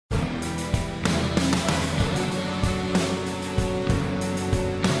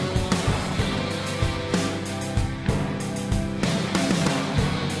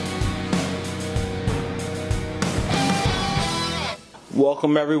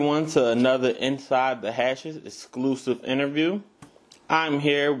Welcome everyone to another Inside the Hashes exclusive interview. I'm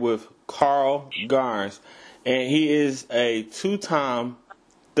here with Carl Garnes, and he is a two-time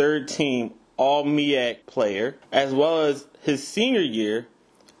third-team All-MEAC player, as well as his senior year,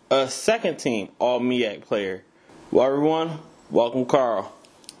 a second-team All-MEAC player. Well, everyone, welcome Carl.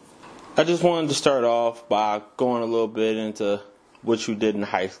 I just wanted to start off by going a little bit into what you did in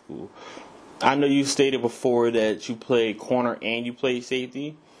high school. I know you stated before that you played corner and you played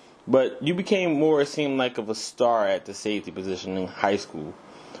safety, but you became more, it seemed like, of a star at the safety position in high school.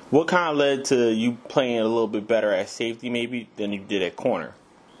 What kind of led to you playing a little bit better at safety maybe than you did at corner?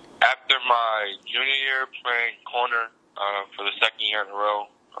 After my junior year playing corner for the second year in a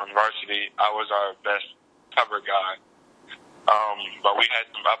row on varsity, I was our best cover guy. But we had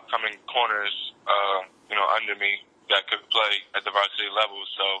some upcoming corners, under me that could play at the varsity level,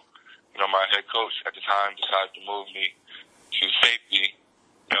 so my head coach at the time decided to move me to safety,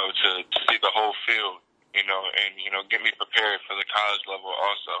 to see the whole field, and get me prepared for the college level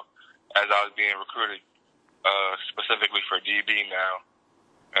also, as I was being recruited specifically for DB now.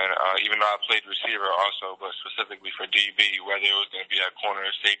 And even though I played receiver also, but specifically for DB, whether it was going to be at corner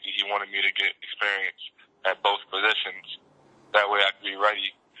or safety, he wanted me to get experience at both positions. That way I could be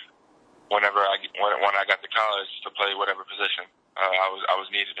ready when I got to college to play whatever position I was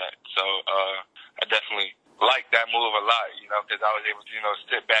needed at. So I definitely liked that move a lot, because I was able to,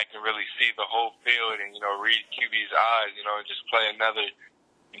 sit back and really see the whole field and, read QB's eyes, and just play another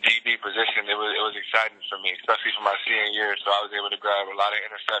DB position. It was exciting for me, especially for my senior year. So I was able to grab a lot of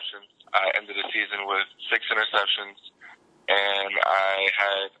interceptions. I ended the season with 6 interceptions, and I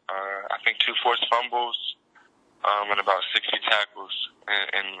had, I think, 2 forced fumbles, and about 60 tackles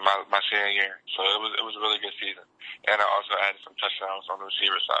in my senior year. So it was a really good season. And I also added some touchdowns on the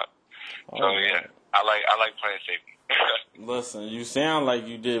receiver side. So yeah, I like playing safety. Listen, you sound like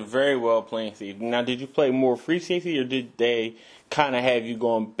you did very well playing safety. Now, did you play more free safety, or did they kind of have you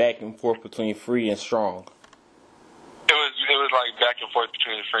going back and forth between free and strong? It was like back and forth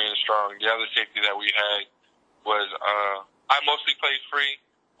between free and strong. The other safety that we had was I mostly played free,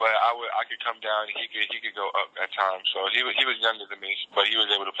 but I could come down and he could go up at times. So he was younger than me, but he was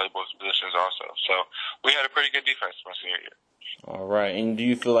able to play both positions also. So we had a pretty good defense my senior year. All right. And do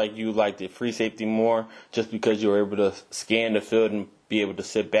you feel like you liked the free safety more just because you were able to scan the field and be able to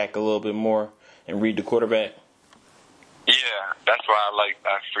sit back a little bit more and read the quarterback? Yeah, that's why I like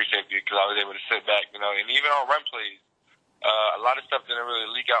free safety, because I was able to sit back, and even on run plays, a lot of stuff didn't really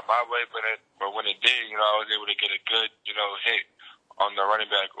leak out my way, but when it did, I was able to get a good, hit on the running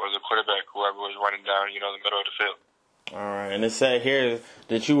back or the quarterback, whoever was running down, the middle of the field. All right. And it said here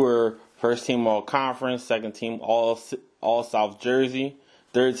that you were first team All-Conference, second team All-South Jersey,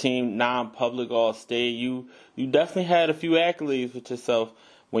 third team non-public All-State. You definitely had a few accolades with yourself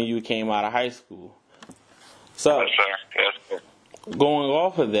when you came out of high school. So, yes, sir. Yes, sir. Going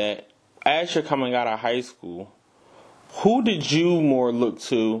off of that, as you're coming out of high school, who did you more look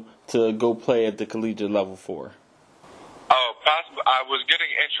to go play at the collegiate level for? Oh, possible. I was getting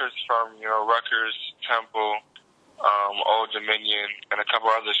interest from, Rutgers, Temple, Old Dominion, and a couple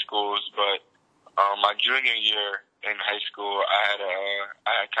other schools, but my junior year in high school, I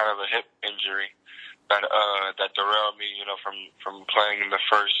had kind of a hip injury that derailed me, from playing in the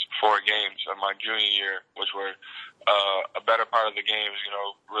first 4 games of my junior year, which were a better part of the games,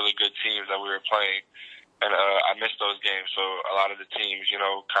 really good teams that we were playing, and I missed those games, so a lot of the teams,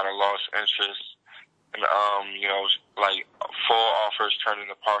 kind of lost interest, and like full offers turned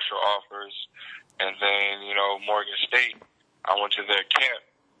into partial offers, and then Morgan State, I went to their camp,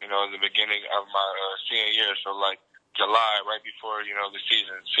 the beginning of my senior year, so like July, right before, the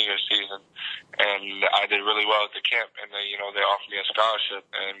senior season, and I did really well at the camp, and then, they offered me a scholarship,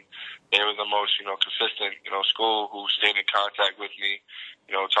 and they were the most, consistent, school who stayed in contact with me,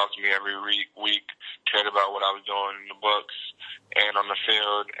 talked to me every week, cared about what I was doing in the books and on the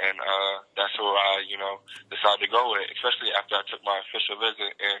field, and that's who I, decided to go with, especially after I took my official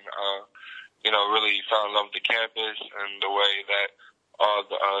visit and, really fell in love with the campus and the way that all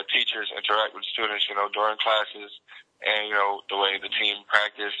the teachers interact with students, during classes, and the way the team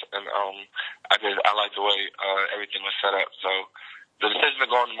practiced, and I liked the way everything was set up. So the decision to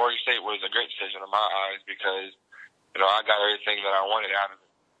go into Morgan State was a great decision in my eyes, because I got everything that I wanted out of it.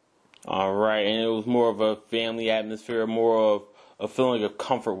 All right, and it was more of a family atmosphere, more of a feeling of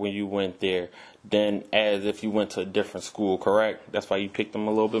comfort when you went there than as if you went to a different school, correct? That's why you picked them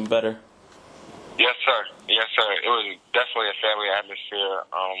a little bit better? Yes, sir. Yes, sir. It was definitely a family atmosphere.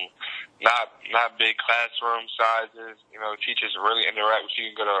 Not big classroom sizes. Teachers really interact with you.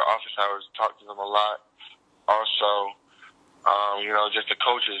 You can go to office hours, talk to them a lot. Also, Just the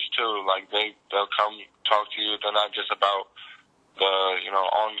coaches too. Like they'll come talk to you. They're not just about the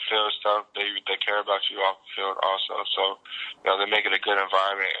on the field stuff. They care about you off the field also. So they make it a good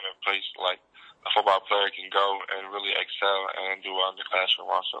environment and a place like a football player can go and really excel and do well in the classroom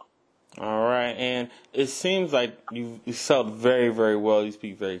also. All right, and it seems like you sell very, very well. You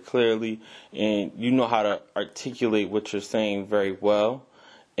speak very clearly, and you know how to articulate what you're saying very well.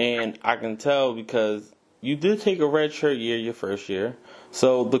 And I can tell because you did take a redshirt year your first year,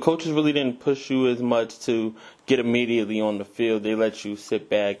 so the coaches really didn't push you as much to get immediately on the field. They let you sit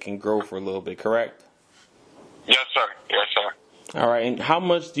back and grow for a little bit, correct? Yes, sir. Yes, sir. All right, and how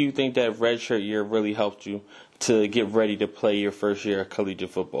much do you think that redshirt year really helped you to get ready to play your first year of collegiate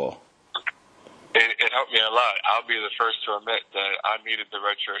football? It helped me a lot. I'll be the first to admit that I needed the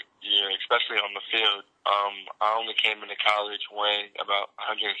redshirt year, especially on the field. I only came into college weighing about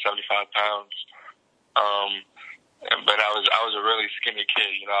 175 pounds, but I was a really skinny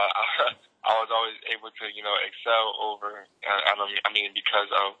kid. I was always able to excel over.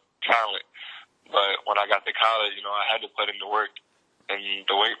 Because of talent. But when I got to college, I had to put in the work in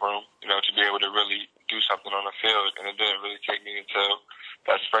the weight room, to be able to really do something on the field. And it didn't really take me until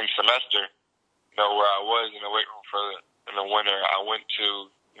that spring semester. Where I was in the weight room in the winter, I went to,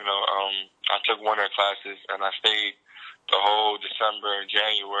 I took winter classes and I stayed the whole December and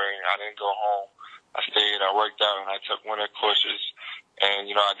January. I didn't go home. I stayed, I worked out, and I took winter courses. And,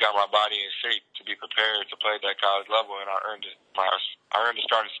 I got my body in shape to be prepared to play at that college level, and I earned it. I earned a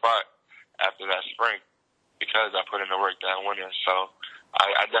starting spot after that spring because I put in the work that winter. So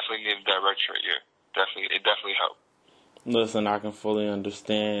I definitely needed that redshirt year. It definitely helped. Listen, I can fully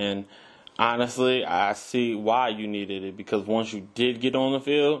understand. Honestly, I see why you needed it because once you did get on the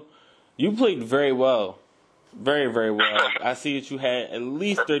field, you played very well. Very, very well. I see that you had at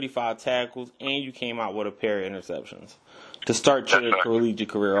least 35 tackles and you came out with a pair of interceptions to start your collegiate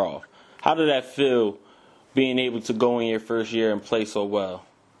career off. How did that feel being able to go in your first year and play so well?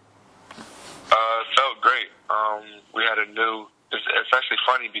 It felt great. We had it's actually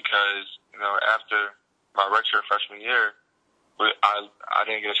funny because, after my redshirt freshman year, I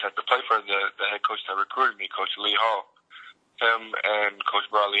didn't get a chance to play for the head coach that recruited me, Coach Lee Hall. Him and Coach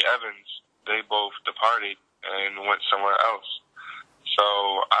Bradley Evans, they both departed and went somewhere else. So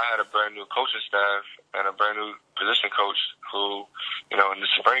I had a brand new coaching staff and a brand new position coach who, in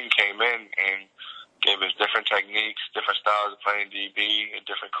the spring came in and gave us different techniques, different styles of playing DB, a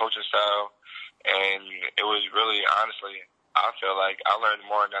different coaching style. And it was really, honestly, I feel like I learned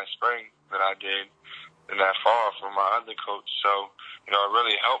more in that spring than I did in that fall from my other coach. So, it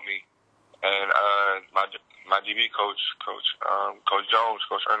really helped me. And my DB coach, Coach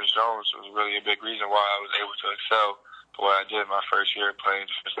Ernest Jones, was really a big reason why I was able to excel the way I did my first year playing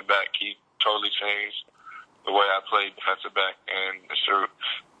defensive back. He totally changed the way I played defensive back, and it's still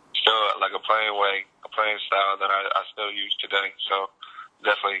like a playing style that I still use today. So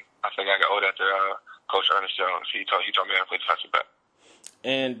definitely, I think I owe that to Coach Ernest Jones. He taught me how to play defensive back.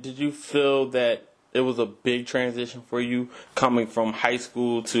 And did you feel that it was a big transition for you coming from high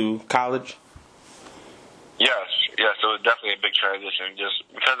school to college? Yes, it was definitely a big transition just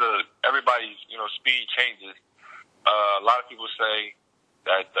because of everybody's, speed changes. A lot of people say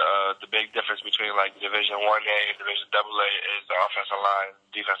that the big difference between like Division 1A and Division AA is the offensive line,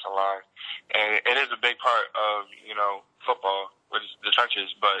 defensive line. And it is a big part of, football, which is the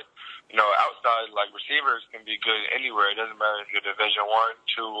trenches, but outside, like receivers can be good anywhere. It doesn't matter if you're Division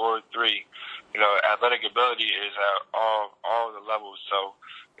 1, 2, or 3. Athletic ability is at all the levels. So,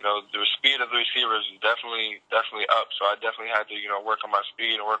 the speed of the receivers is definitely up. So I definitely had to, work on my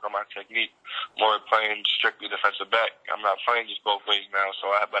speed and work on my technique more than playing strictly defensive back. I'm not playing just both ways now.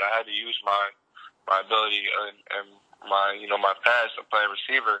 But I had to use my ability and my past of playing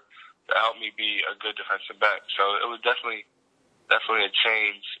receiver to help me be a good defensive back. So it was definitely a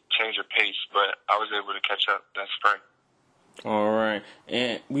change of pace, but I was able to catch up that spring. All right.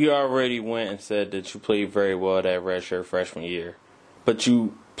 And we already went and said that you played very well that redshirt freshman year. But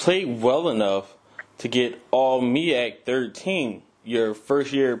you played well enough to get all MEAC 13 your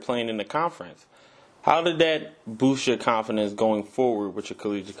first year playing in the conference. How did that boost your confidence going forward with your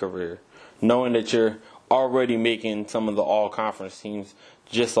collegiate career, knowing that you're already making some of the all-conference teams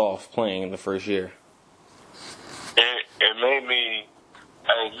just off playing in the first year? It made me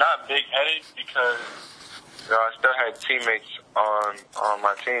not big-headed because I still had teammates on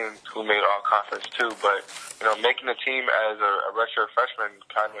my team who made all conference too. But making the team as a redshirt freshman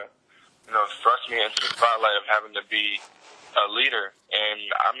kind of thrust me into the spotlight of having to be a leader. And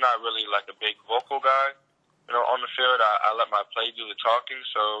I'm not really like a big vocal guy. On the field, I let my play do the talking.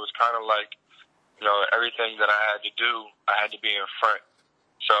 So it was kind of like everything that I had to do, I had to be in front.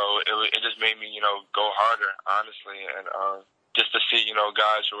 So it just made me, go harder, honestly. And just to see,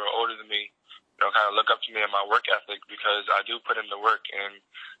 guys who are older than me, kind of look up to me and my work ethic, because I do put in the work. And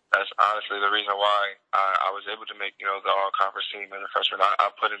that's honestly the reason why I was able to make, the all-conference team as a freshman. I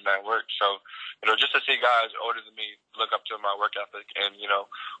put in that work. So, just to see guys older than me look up to my work ethic and,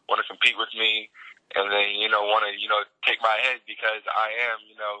 want to compete with me and then, want to, take my head because I am,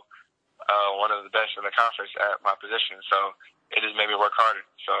 one of the best in the conference at my position. So it just made me work harder.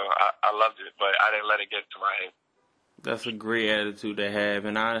 So I loved it, but I didn't let it get to my head. That's a great attitude to have.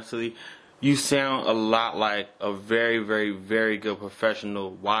 And honestly, you sound a lot like a very, very, very good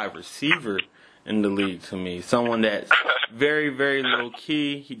professional wide receiver in the league to me. Someone that's very, very low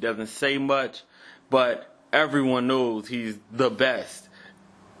key. He doesn't say much, but everyone knows he's the best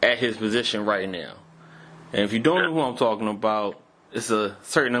at his position right now. And if you don't know who I'm talking about, it's a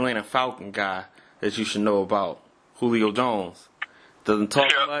certain Atlanta Falcon guy that you should know about, Julio Jones. Doesn't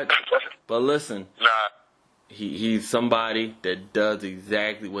talk much, but listen, he's somebody that does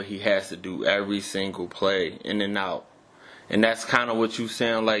exactly what he has to do every single play, in and out. And that's kind of what you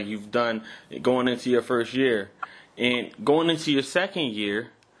sound like you've done going into your first year. And going into your second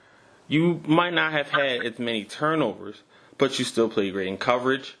year, you might not have had as many turnovers, but you still play great in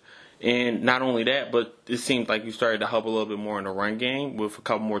coverage. And not only that, but it seems like you started to help a little bit more in the run game with a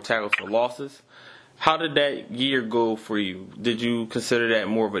couple more tackles for losses. How did that year go for you? Did you consider that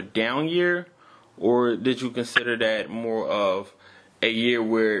more of a down year, or did you consider that more of a year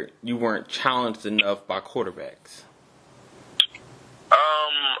where you weren't challenged enough by quarterbacks?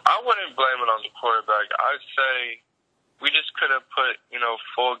 I wouldn't blame it on the quarterback. I'd say we just couldn't put,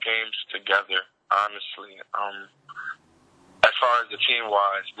 full games together, honestly. As far as the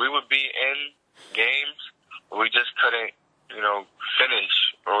team-wise, we would be in games, but we just couldn't, finish,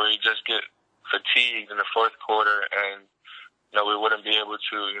 or we just get fatigued in the fourth quarter, and, we wouldn't be able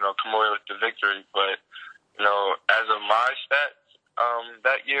to, come away with the victory. But, as of my stats,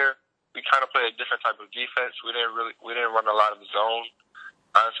 that year, we kind of played a different type of defense. We didn't run a lot of zone.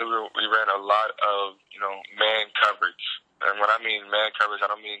 Honestly, we ran a lot of, man coverage. And when I mean man coverage, I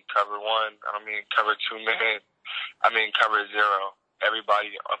don't mean cover one. I don't mean cover two man. I mean cover zero.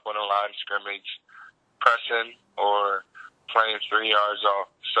 Everybody up on the line of scrimmage, pressing or playing 3 yards off.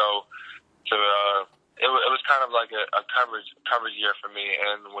 So it was kind of like a coverage year for me.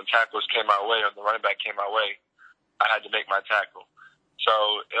 And when tackles came my way, or the running back came my way, I had to make my tackle. So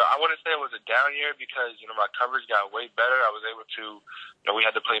I wouldn't say it was a down year because, my coverage got way better. I was able to, we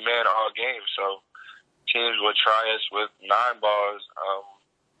had to play man all game. So teams would try us with 9 balls,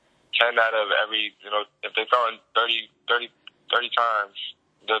 10 out of every, if they throw in 30 times,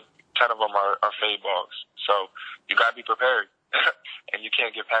 the 10 of them are fade balls. So you got to be prepared. And you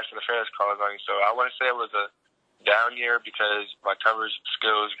can't get pass interference calls on you. So I wouldn't say it was a down year because my coverage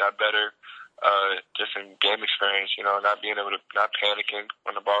skills got better. Just in game experience, not being able to, not panicking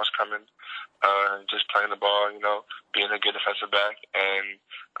when the ball's coming, just playing the ball, being a good defensive back, and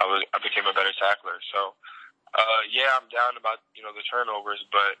I became a better tackler. So, yeah, I'm down about, the turnovers,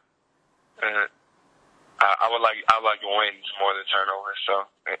 but, I would like wins more than turnovers, so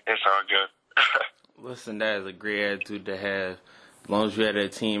it's all good. Listen, that is a great attitude to have. As long as you had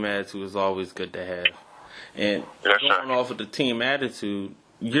that team attitude, it's always good to have. And going off of the team attitude,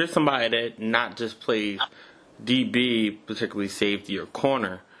 you're somebody that not just plays DB, particularly safety or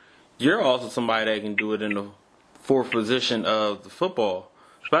corner. You're also somebody that can do it in the fourth position of the football,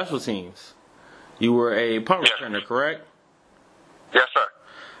 special teams. You were a punt returner, correct? Yes, sir.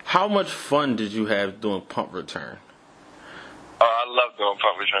 How much fun did you have doing punt return? Oh, I love doing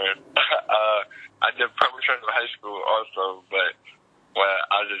punt return. I did punt return in high school also, but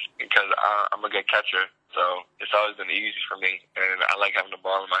because I'm a good catcher. So it's always been easy for me, and I like having the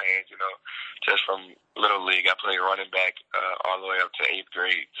ball in my hands, Just from Little League, I played running back all the way up to 8th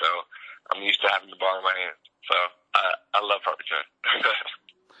grade, so I'm used to having the ball in my hands. So I love punt return.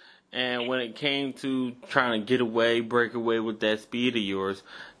 And when it came to trying to get away, break away with that speed of yours,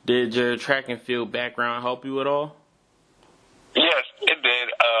 did your track and field background help you at all? Yes, it did.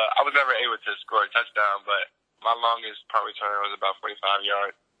 I was never able to score a touchdown, but my longest punt return was about 45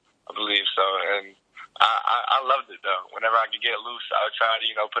 yards, I believe so, and I loved it, though. Whenever I could get loose, I would try to,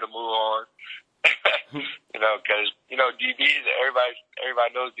 put a move on. Because, DBs,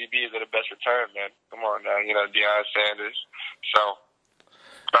 everybody knows DBs are the best return, man. Come on now, Deion Sanders. So,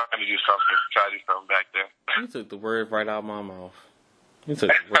 try to do something back there. You took the word right out of my mouth. You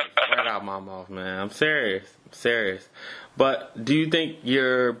took it right out of my mouth, man. I'm serious. I'm serious. But do you think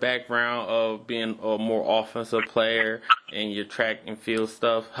your background of being a more offensive player and your track and field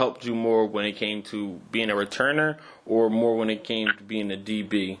stuff helped you more when it came to being a returner, or more when it came to being a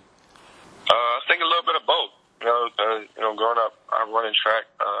DB? I think a little bit of both. Growing up, I running track.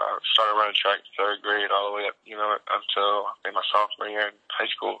 I started running track third grade all the way up, until I think my sophomore year in high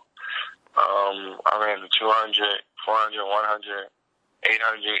school. I ran the 200, 400, 100,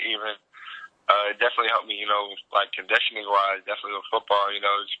 800 even. It definitely helped me, like conditioning wise, definitely with football,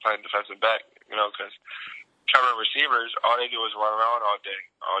 just playing defensive back, because covering receivers, all they do is run around all day.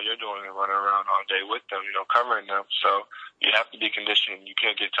 All you're doing is running around all day with them, covering them. So you have to be conditioned. You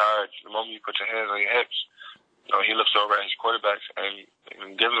can't get tired. The moment you put your hands on your hips, he looks over at his quarterbacks and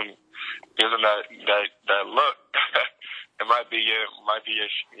gives them that look. It might be your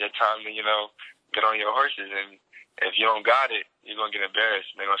time to, get on your horses, and if you don't got it, you're gonna get embarrassed.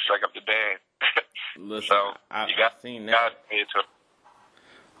 They're gonna strike up the band. Listen, so I've seen that. Got it to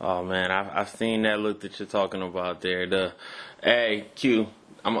Oh man, I've seen that look that you're talking about there. Hey Q,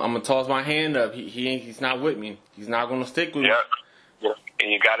 I'm gonna toss my hand up. He's not with me. He's not gonna stick with me. Yeah. And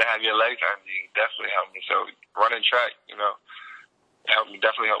you gotta have your legs on you. Definitely help me. So running track,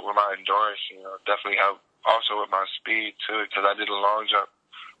 definitely help with my endurance. Definitely help also with my speed too, because I did a long jump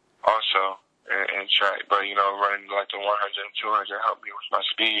also in track. But running like the 100 and 200 helped me with my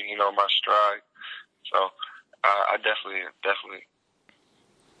speed. My stride. So I definitely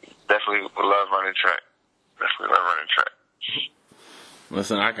love running track. Definitely love running track.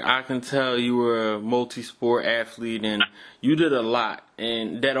 Listen, I can tell you were a multi-sport athlete, and you did a lot,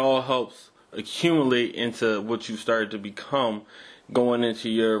 and that all helps accumulate into what you started to become going into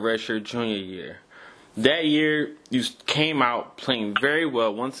your redshirt junior year. That year, you came out playing very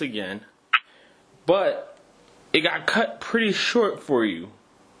well once again, but it got cut pretty short for you.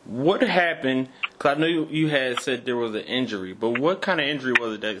 What happened? Because I know you had said there was an injury, but what kind of injury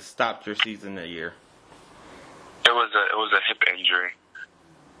was it that stopped your season that year? It was a hip injury.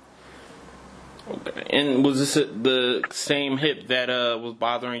 Okay. And was this the same hip that was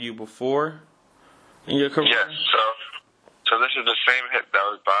bothering you before in your career? Yes. So this is the same hip that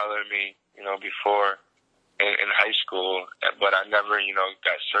was bothering me, before in high school, but I never,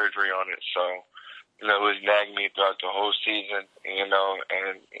 got surgery on it. So, it was nagging me throughout the whole season, and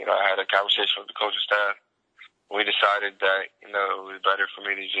I had a conversation with the coaching staff. We decided that, it was better for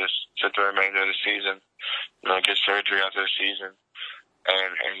me to just sit the remainder of the season, get surgery after the season,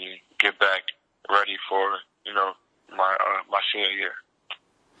 and get back ready for, my senior year.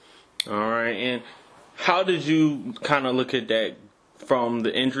 All right. And how did you kind of look at that from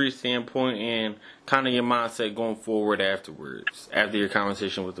the injury standpoint and kind of your mindset going forward afterwards, after your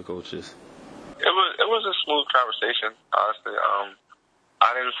conversation with the coaches? It was a smooth conversation, honestly.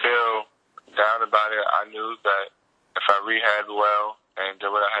 I didn't feel down about it. I knew that if I rehabbed well and did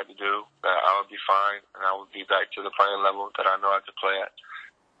what I had to do, that I would be fine and I would be back to the playing level that I know I could play at.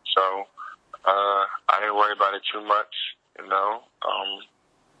 So I didn't worry about it too much, and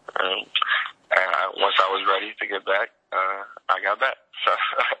once I was ready to get back, I got back. So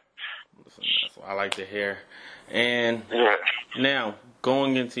that's what I like to hear. And yeah. Now,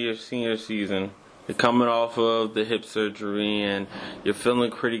 going into your senior season, you're coming off of the hip surgery and you're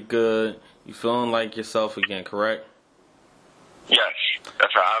feeling pretty good. You're feeling like yourself again, correct? Yes.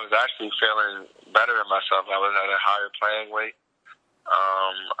 That's right. I was actually feeling better in myself. I was at a higher playing weight.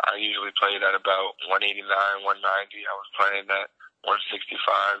 I usually played at about 189, 190. I was playing at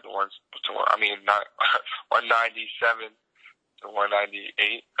 165 not 197 to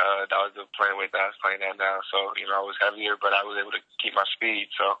 198. That was the playing weight that I was playing at now. So, I was heavier, but I was able to keep my speed.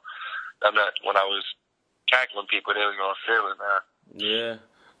 So, when I was tackling people, they was going to feel it, man. Yeah.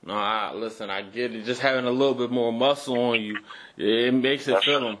 No, I get it. Just having a little bit more muscle on you, it makes it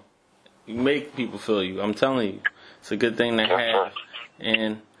feel them. You make people feel you. I'm telling you. It's a good thing to have.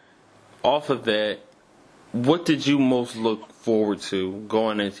 And off of that, what did you most look forward to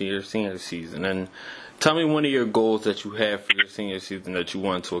going into your senior season? And tell me one of your goals that you have for your senior season that you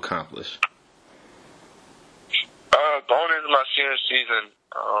wanted to accomplish. Going into my senior season,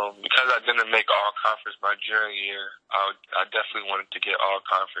 because I didn't make all-conference my junior year, I definitely wanted to get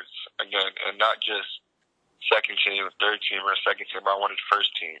all-conference again, and not just second team, third team, or second team. I wanted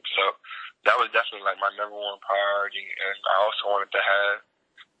first team. So that was definitely like my number one priority, and I also wanted to have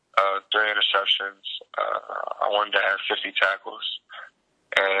 3 interceptions. I wanted to have 50 tackles,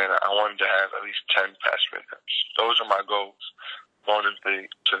 and I wanted to have at least 10 pass breakups. Those are my goals going into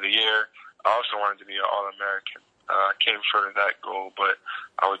the year. I also wanted to be an All-American. I came short of that goal, but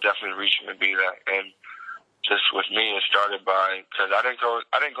I was definitely reaching to be that. And just with me, it started by because I didn't go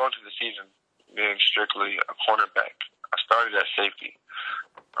into the season being strictly a cornerback. I started at safety,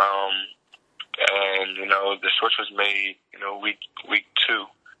 and the switch was made week 2,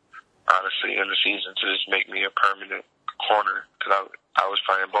 honestly, in the season to just make me a permanent corner because I was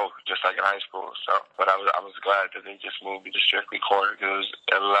playing both just like in high school. So, but I was glad that they just moved me to strictly corner because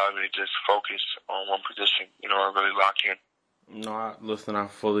it allowed me to just focus on one position, and really lock in. No, listen, I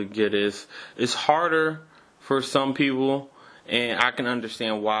fully get it. It's harder for some people, and I can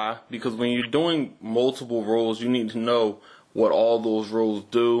understand why. Because when you're doing multiple roles, you need to know what all those roles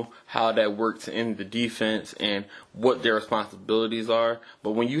do, how that works in the defense, and what their responsibilities are.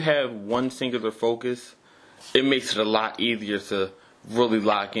 But when you have one singular focus, it makes it a lot easier to really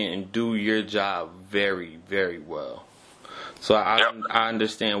lock in and do your job very, very well. So I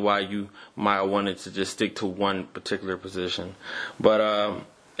understand why you might have wanted to just stick to one particular position. But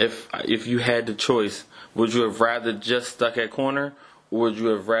if you had the choice, would you have rather just stuck at corner, or would you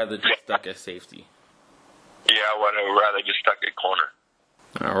have rather just stuck at safety? Yeah, I would have rather just stuck at corner.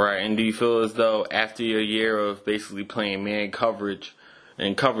 All right. And do you feel as though after your year of basically playing man coverage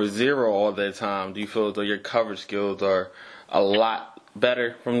and cover zero all that time, do you feel as though your coverage skills are a lot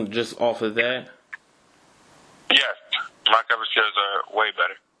better from just off of that? Yes. My cover skills are way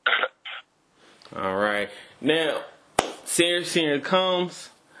better. All right. Now, senior comes,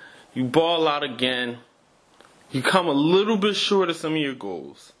 you ball out again. You come a little bit short of some of your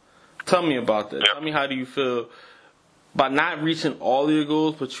goals. Tell me about that. Yep. Tell me, how do you feel by not reaching all of your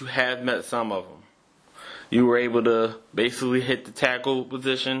goals, but you have met some of them? You were able to basically hit the tackle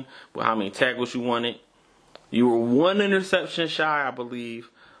position with how many tackles you wanted. You were one interception shy, I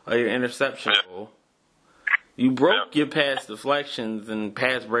believe, of your interception goal. You broke your pass deflections and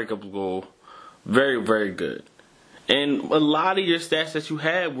pass breakup goal. Very, very good. And a lot of your stats that you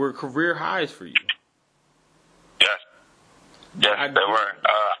had were career highs for you. Yes, they were.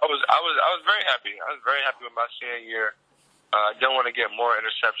 I was very happy. I was very happy with my senior year. I didn't want to get more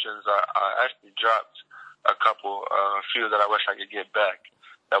interceptions. I actually dropped a few that I wish I could get back.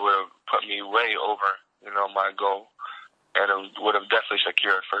 That would have put me way over, my goal. And it would have definitely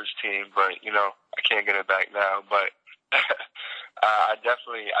secured first team, but I can't get it back now. But I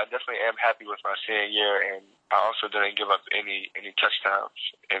definitely am happy with my senior year, and I also didn't give up any touchdowns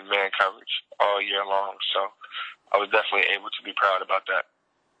in man coverage all year long. So I was definitely able to be proud about that.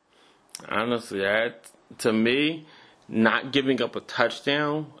 Honestly, to me, not giving up a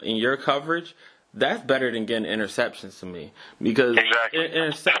touchdown in your coverage, that's better than getting interceptions to me. Because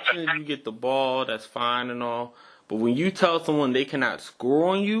interceptions, you get the ball, that's fine and all. But when you tell someone they cannot score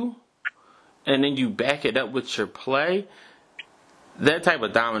on you, and then you back it up with your play, that type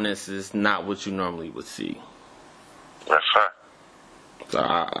of dominance is not what you normally would see. That's right. So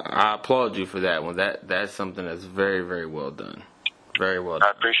I applaud you for that one. That's something that's very, very well done. Very well done.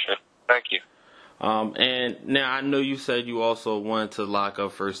 I appreciate it. Thank you. And now I know you said you also wanted to lock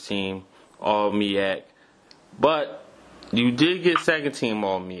up first team All-MEAC, but you did get second team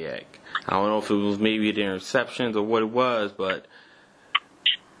All-MEAC. I don't know if it was maybe the interceptions or what it was, but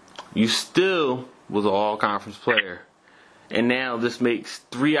you still was an all-conference player. And now this makes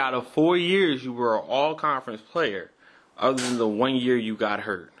 3 out of 4 years you were an all-conference player, other than the 1 year you got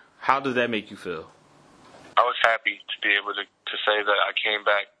hurt. How does that make you feel? I was happy to be able to say that I came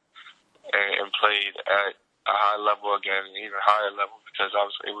back and played at a high level again, an even higher level, because I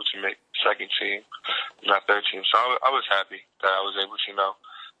was able to make second team, not third team. So I was happy that I was able to,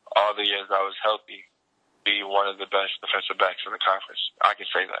 all the years I was healthy, be one of the best defensive backs in the conference. I can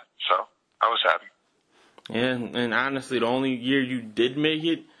say that. So I was happy. Yeah, and honestly, the only year you did make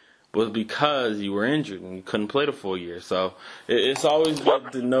it was because you were injured and you couldn't play the full year. So it's always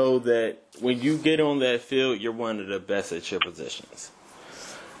good to know that when you get on that field, you're one of the best at your positions.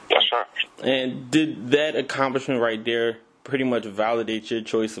 Yes, sir. And did that accomplishment right there pretty much validate your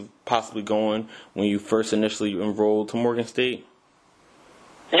choice of possibly going when you first initially enrolled to Morgan State?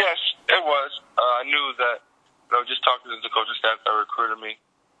 Yes, it was. I knew that, just talking to the coaching staff that recruited me,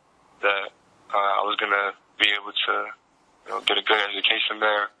 that I was going to be able to, get a good education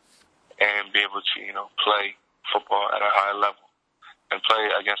there and be able to, play football at a high level and play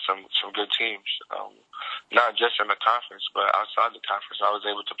against some good teams. Not just in the conference, but outside the conference. I was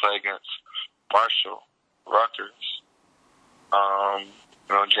able to play against Marshall, Rutgers,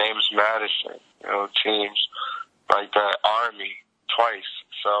 James Madison, teams like that, Army twice.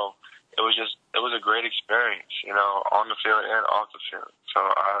 So it was a great experience, on the field and off the field. So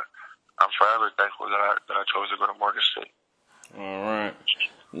I'm forever thankful that I chose to go to Morgan State. All right.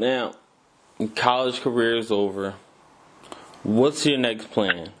 Now, college career is over. What's your next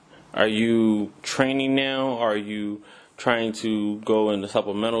plan? Are you training now? Are you trying to go in the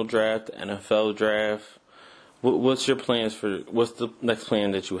supplemental draft, the NFL draft? What's your plans for? What's the next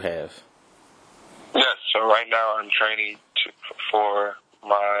plan that you have? Yes. So right now I'm training for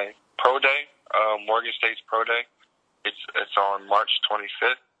my pro day, Morgan State's pro day. It's on March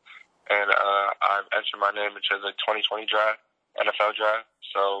 25th, and I've entered my name into the 2020 draft, NFL draft.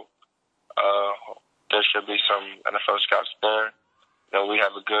 So there should be some NFL scouts there. You know, we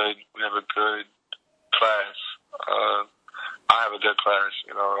have a good class. I have a good class,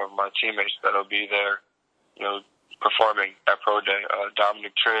 you know, of my teammates that'll be there, you know, performing at Pro Day.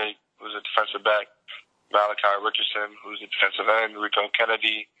 Dominic Trigg, who's a defensive back, Malachi Richardson, who's a defensive end, Rico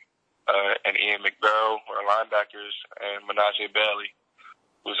Kennedy, and Ian McBarrow, who are linebackers, and Menajee Bailey,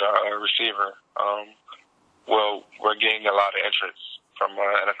 who's our receiver. Well, we're getting a lot of interest from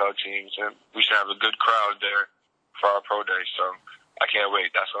NFL teams, and we should have a good crowd there for our Pro Day. So I can't wait.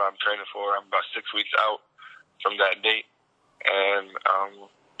 That's what I'm training for. I'm about 6 weeks out from that date, and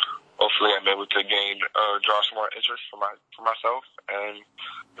hopefully I'm able to draw some more interest for myself, and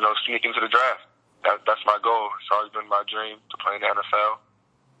you know, sneak into the draft. That's my goal. It's always been my dream to play in the NFL.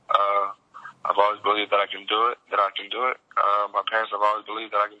 I've always believed that I can do it. My parents have always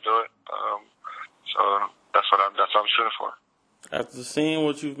believed that I can do it. So that's what I'm shooting for. After seeing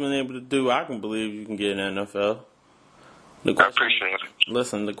what you've been able to do, I can believe you can get in the NFL. I appreciate it.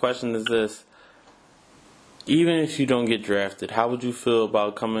 Listen, the question is this. Even if you don't get drafted, how would you feel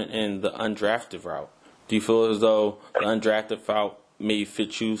about coming in the undrafted route? Do you feel as though the undrafted route may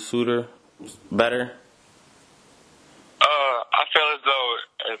fit you better? I feel as though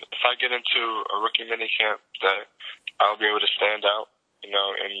if I get into a rookie minicamp, that I'll be able to stand out, you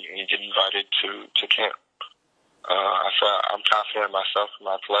know, and get invited to camp. I feel I'm confident in myself and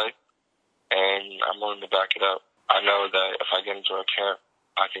my play, and I'm willing to back it up. I know that if I get into a camp,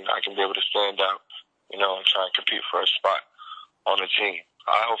 I can be able to stand out, you know, and try and compete for a spot on the team.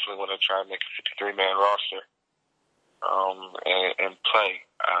 I hopefully want to try and make a 53-man roster, and play.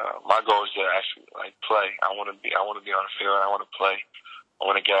 My goal is to actually play. I want to be on the field. I want to play. I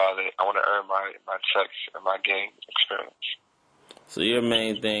want to get out of it. I want to earn my checks and my game experience. So your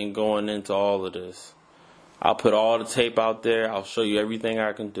main thing going into all of this, I'll put all the tape out there. I'll show you everything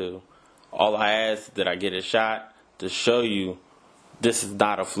I can do. All I ask is that I get a shot to show you this is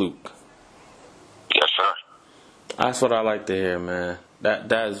not a fluke. Yes, sir. That's what I like to hear, man.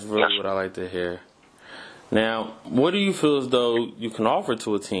 That is really what I like to hear. Now, what do you feel as though you can offer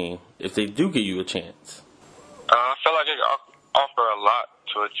to a team if they do give you a chance? I feel like I can offer a lot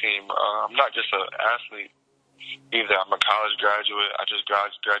to a team. I'm not just an athlete either. I'm a college graduate. I just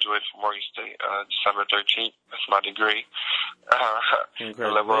graduated from Morgan State December 13th. That's my degree.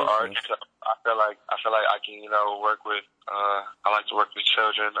 Liberal arts. I feel like I can, you know, work with. I like to work with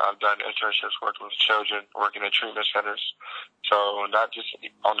children. I've done internships working with children, working in treatment centers. So not just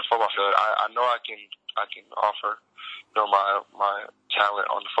on the football field. I know I can offer, you know, my talent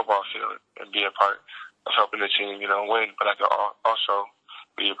on the football field and be a part of helping the team, you know, win. But I can also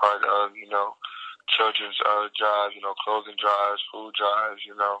be a part of, you know, children's drives, you know, clothing drives, food drives,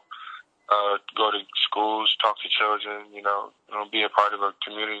 you know, go to schools, talk to children, you know, be a part of a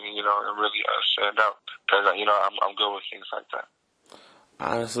community, you know, and really stand out. Because, you know, I'm good with things like that.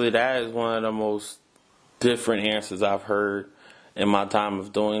 Honestly, that is one of the most different answers I've heard in my time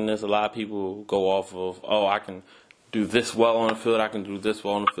of doing this. A lot of people go off of, oh, I can do this well on the field, I can do this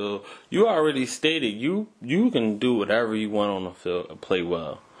well on the field. You already stated you can do whatever you want on the field and play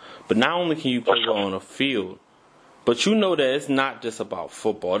well. But not only can you play well on the field, but you know that it's not just about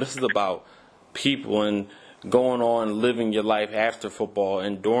football. This is about people and going on living your life after football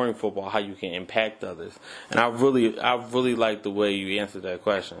and during football, how you can impact others. And I really like the way you answered that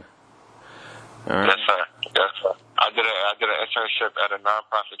question. All right? Yes, sir. I did an internship at a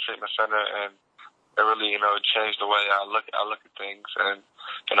nonprofit treatment center, and it really, you know, changed the way I look at things. And,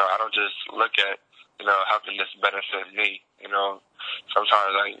 you know, I don't just look at, you know, how can this benefit me? You know,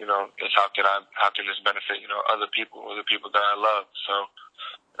 sometimes you know, it's how can this benefit, you know, other people that I love. So,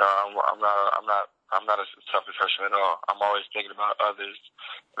 you know, I'm not a selfish person at all. I'm always thinking about others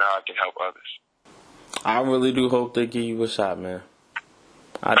and how I can help others. I really do hope they give you a shot, man.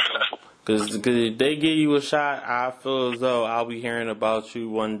 I do. Because if they give you a shot, I feel as though I'll be hearing about you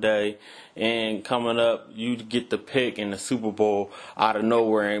one day, and coming up, you get the pick in the Super Bowl out of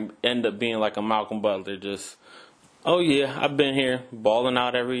nowhere and end up being like a Malcolm Butler. Just, oh yeah, I've been here, balling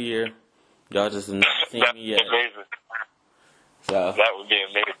out every year. Y'all just have not seen me yet. Amazing. So that would be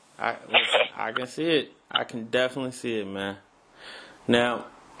amazing. I can see it. I can definitely see it, man. Now,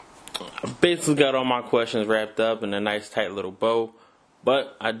 I basically got all my questions wrapped up in a nice tight little bow.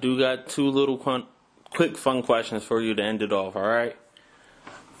 But I do got two little quick fun questions for you to end it off, all right?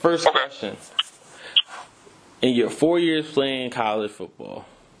 First question. In your 4 years playing college football,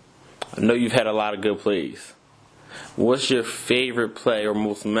 I know you've had a lot of good plays. What's your favorite play or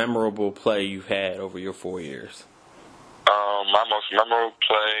most memorable play you've had over your 4 years? My most memorable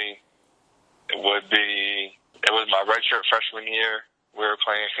play it was my redshirt freshman year. We were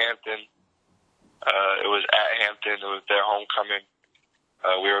playing Hampton. It was at Hampton. It was their homecoming.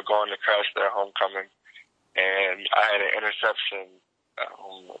 We were going to crash their homecoming, and I had an interception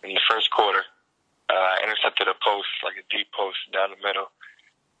in the first quarter. I intercepted a post, like a deep post down the middle,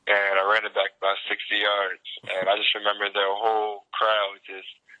 and I ran it back about 60 yards. And I just remember the whole crowd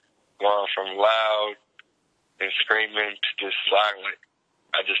just going from loud and screaming to just silent.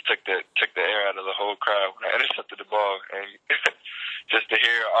 I just took the air out of the whole crowd when I intercepted the ball, and just to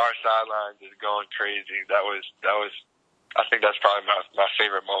hear our sideline just going crazy. That was. I think that's probably my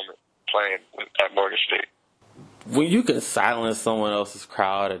favorite moment playing at Morgan State. When you can silence someone else's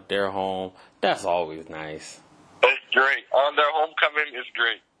crowd at their home, that's always nice. It's great. On their homecoming, it's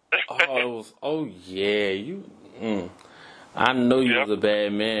great. Oh yeah, I know you was a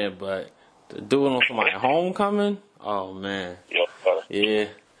bad man, but to do it on somebody's homecoming, oh man. Yeah,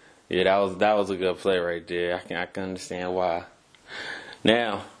 that was a good play right there. I can understand why.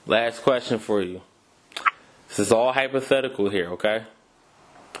 Now, last question for you. This is all hypothetical here, okay?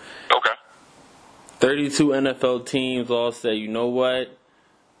 Okay. 32 NFL teams all say, you know what?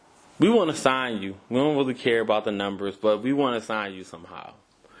 We want to sign you. We don't really care about the numbers, but we want to sign you somehow.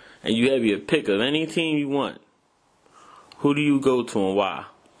 And you have your pick of any team you want. Who do you go to and why?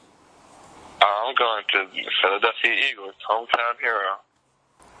 I'm going to the Philadelphia Eagles, hometown hero.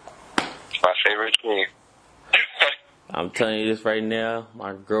 It's my favorite team. I'm telling you this right now,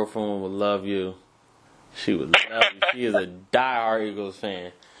 my girlfriend would love you. She would love you. She is a diehard Eagles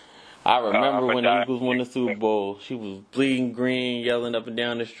fan. I remember when the Eagles won the Super Bowl. She was bleeding green, yelling up and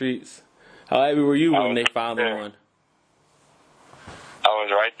down the streets. How happy were you when they finally won? I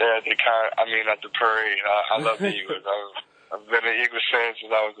was right there at the parade. I love the Eagles. I've been an Eagles fan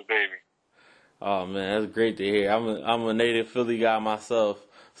since I was a baby. Oh man, that's great to hear. I'm a native Philly guy myself,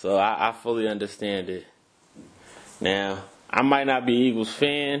 so I fully understand it. Now, I might not be Eagles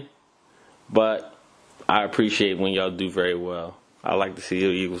fan, but I appreciate when y'all do very well. I like to see the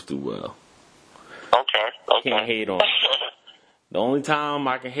Eagles do well. Okay. Can't hate on them. The only time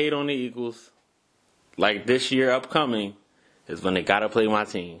I can hate on the Eagles, like this year upcoming, is when they gotta play my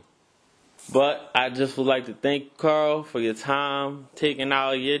team. But I just would like to thank you, Carl, for your time, taking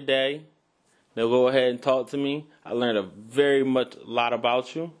out your day. Now go ahead and talk to me. I learned a lot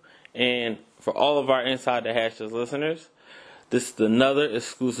about you. And for all of our Inside the Hashes listeners, this is another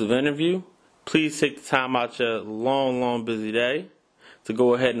exclusive interview. Please take the time out your long busy day to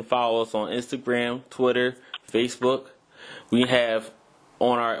go ahead and follow us on Instagram, Twitter, Facebook. We have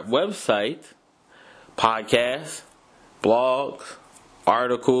on our website podcasts, blogs,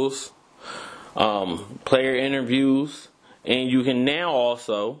 articles, player interviews, and you can now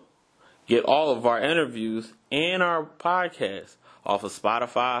also get all of our interviews and our podcasts off of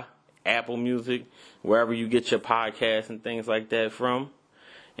Spotify, Apple Music, wherever you get your podcasts and things like that from.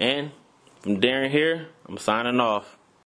 And from Darren here, I'm signing off.